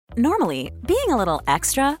Normally, being a little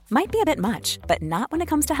extra might be a bit much, but not when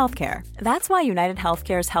it comes to healthcare. That's why United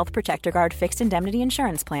Healthcare's Health Protector Guard fixed indemnity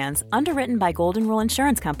insurance plans, underwritten by Golden Rule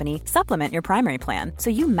Insurance Company, supplement your primary plan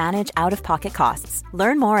so you manage out-of-pocket costs.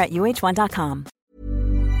 Learn more at uh1.com.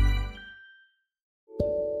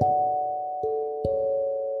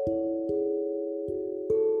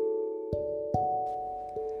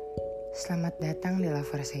 Selamat datang di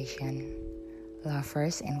Loversation,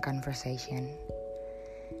 Lovers in Conversation.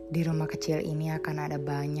 Di rumah kecil ini akan ada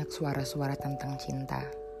banyak suara-suara tentang cinta.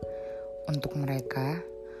 Untuk mereka,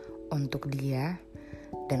 untuk dia,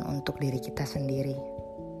 dan untuk diri kita sendiri.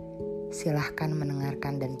 Silahkan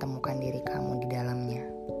mendengarkan dan temukan diri kamu di dalamnya.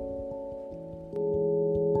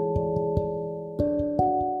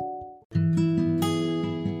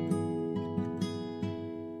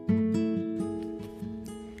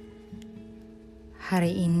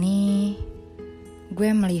 Hari ini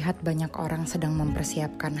gue melihat banyak orang sedang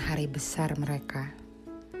mempersiapkan hari besar mereka.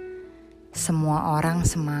 Semua orang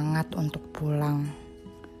semangat untuk pulang.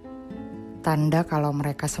 Tanda kalau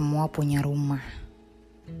mereka semua punya rumah.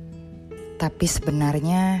 Tapi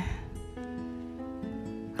sebenarnya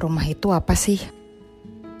rumah itu apa sih?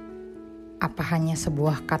 Apa hanya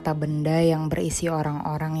sebuah kata benda yang berisi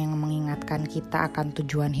orang-orang yang mengingatkan kita akan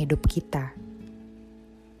tujuan hidup kita?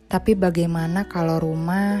 Tapi bagaimana kalau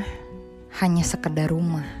rumah hanya sekedar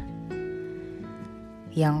rumah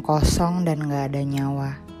yang kosong dan gak ada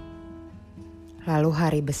nyawa? Lalu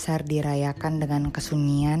hari besar dirayakan dengan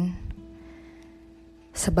kesunyian,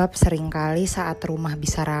 sebab seringkali saat rumah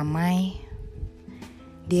bisa ramai,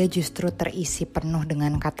 dia justru terisi penuh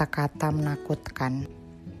dengan kata-kata menakutkan,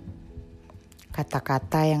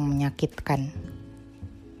 kata-kata yang menyakitkan.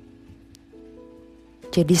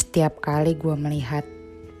 Jadi setiap kali gue melihat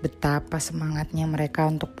betapa semangatnya mereka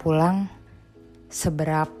untuk pulang,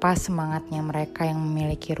 seberapa semangatnya mereka yang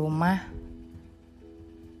memiliki rumah,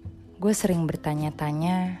 gue sering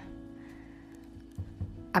bertanya-tanya,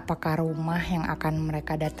 apakah rumah yang akan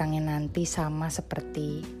mereka datangi nanti sama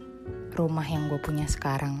seperti rumah yang gue punya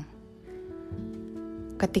sekarang?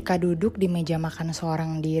 Ketika duduk di meja makan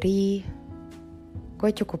seorang diri, gue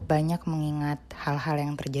cukup banyak mengingat hal-hal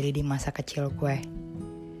yang terjadi di masa kecil gue.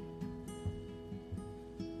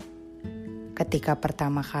 Ketika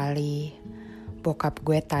pertama kali bokap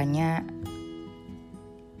gue tanya,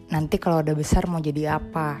 nanti kalau udah besar mau jadi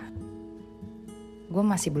apa? Gue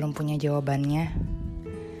masih belum punya jawabannya.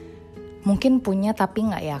 Mungkin punya tapi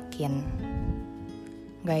gak yakin.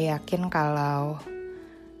 Gak yakin kalau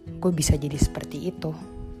gue bisa jadi seperti itu.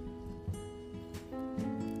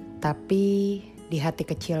 Tapi di hati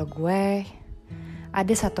kecil gue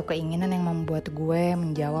ada satu keinginan yang membuat gue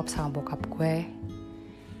menjawab sama bokap gue.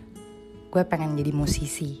 Gue pengen jadi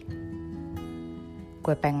musisi.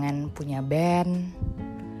 Gue pengen punya band.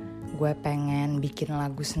 Gue pengen bikin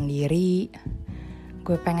lagu sendiri.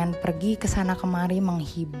 Gue pengen pergi kesana kemari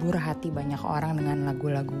menghibur hati banyak orang dengan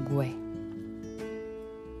lagu-lagu gue.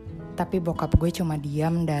 Tapi bokap gue cuma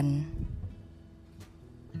diam dan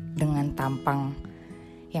dengan tampang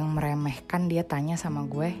yang meremehkan dia tanya sama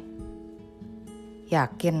gue,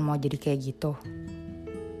 yakin mau jadi kayak gitu?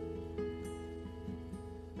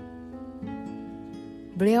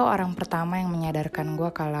 Beliau orang pertama yang menyadarkan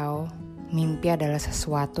gue kalau mimpi adalah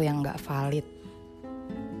sesuatu yang gak valid.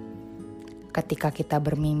 Ketika kita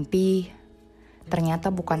bermimpi,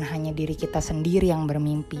 ternyata bukan hanya diri kita sendiri yang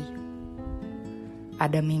bermimpi.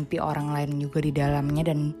 Ada mimpi orang lain juga di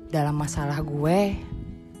dalamnya, dan dalam masalah gue,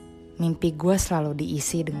 mimpi gue selalu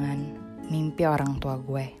diisi dengan mimpi orang tua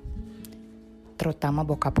gue. Terutama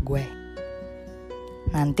bokap gue.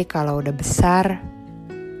 Nanti kalau udah besar,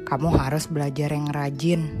 kamu harus belajar yang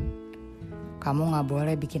rajin. Kamu gak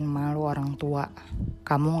boleh bikin malu orang tua.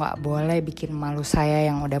 Kamu gak boleh bikin malu saya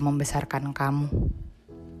yang udah membesarkan kamu.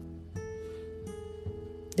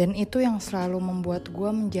 Dan itu yang selalu membuat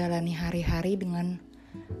gue menjalani hari-hari dengan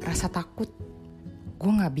rasa takut.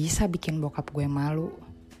 Gue gak bisa bikin bokap gue malu.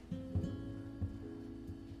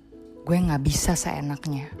 Gue gak bisa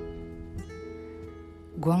seenaknya.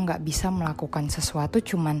 Gue gak bisa melakukan sesuatu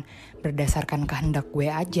cuman berdasarkan kehendak gue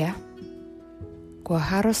aja. Gue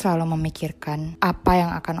harus selalu memikirkan apa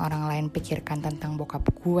yang akan orang lain pikirkan tentang bokap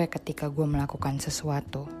gue ketika gue melakukan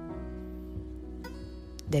sesuatu.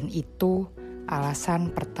 Dan itu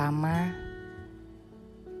alasan pertama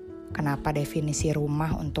kenapa definisi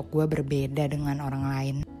rumah untuk gue berbeda dengan orang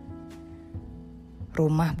lain.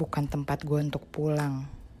 Rumah bukan tempat gue untuk pulang.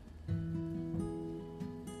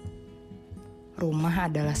 Rumah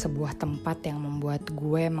adalah sebuah tempat yang membuat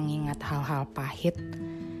gue mengingat hal-hal pahit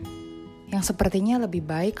yang sepertinya lebih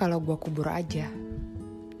baik kalau gue kubur aja.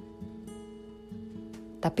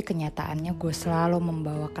 Tapi kenyataannya gue selalu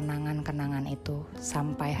membawa kenangan-kenangan itu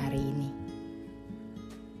sampai hari ini.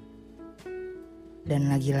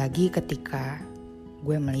 Dan lagi-lagi ketika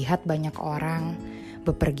gue melihat banyak orang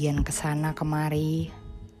bepergian ke sana kemari,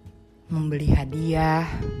 membeli hadiah,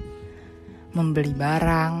 membeli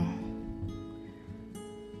barang,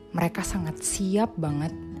 mereka sangat siap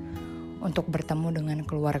banget untuk bertemu dengan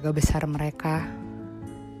keluarga besar mereka.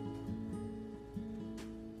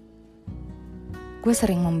 Gue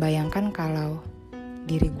sering membayangkan kalau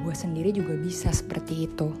diri gue sendiri juga bisa seperti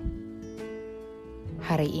itu.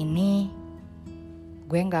 Hari ini,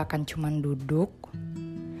 gue gak akan cuman duduk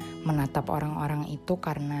menatap orang-orang itu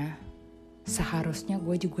karena seharusnya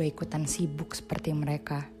gue juga ikutan sibuk seperti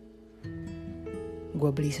mereka.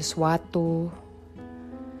 Gue beli sesuatu,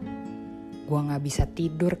 gue gak bisa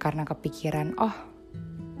tidur karena kepikiran,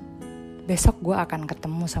 besok gue akan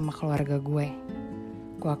ketemu sama keluarga gue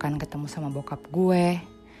akan ketemu sama bokap gue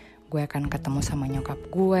akan ketemu sama nyokap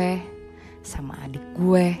gue, sama adik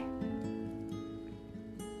gue.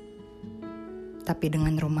 Tapi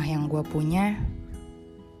dengan rumah yang gue punya,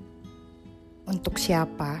 untuk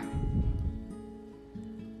siapa?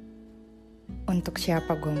 Untuk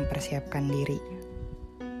siapa gue mempersiapkan diri?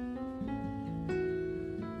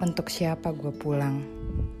 Untuk siapa gue pulang?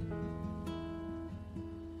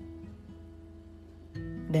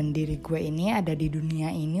 Dan diri gue ini ada di dunia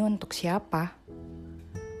ini untuk siapa?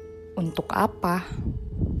 Untuk apa?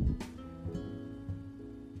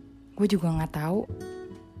 Gue juga gak tahu.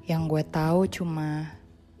 Yang gue tahu cuma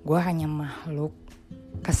gue hanya makhluk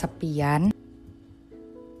kesepian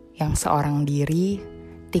yang seorang diri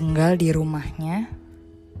tinggal di rumahnya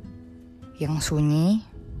yang sunyi,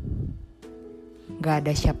 gak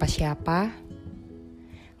ada siapa-siapa,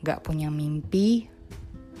 gak punya mimpi,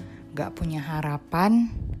 gak punya harapan,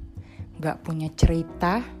 gak punya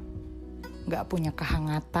cerita, gak punya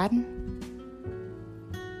kehangatan.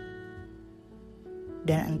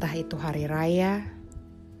 Dan entah itu hari raya,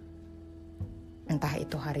 entah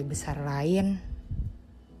itu hari besar lain,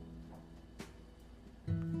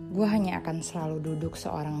 gue hanya akan selalu duduk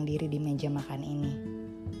seorang diri di meja makan ini.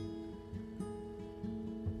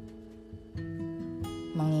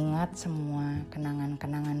 Mengingat semua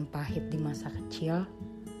kenangan-kenangan pahit di masa kecil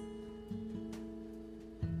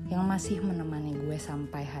yang masih menemani gue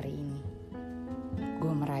sampai hari ini.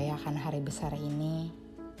 Gue merayakan hari besar ini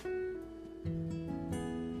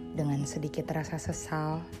dengan sedikit rasa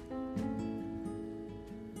sesal,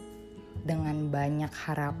 dengan banyak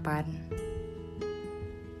harapan,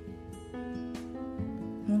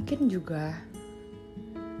 mungkin juga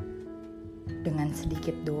dengan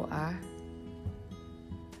sedikit doa,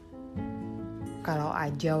 kalau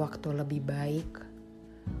aja waktu lebih baik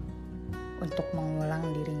untuk mengulang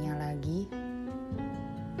dirinya lagi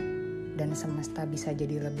dan semesta bisa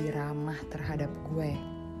jadi lebih ramah terhadap gue.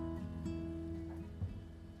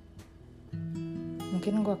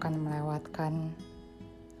 Mungkin gue akan melewatkan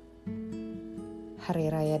hari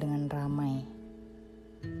raya dengan ramai,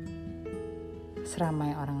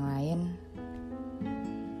 seramai orang lain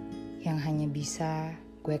yang hanya bisa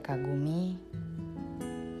gue kagumi,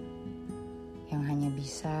 yang hanya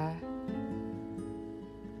bisa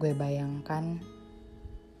gue bayangkan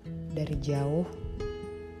dari jauh,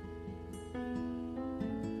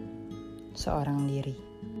 seorang diri.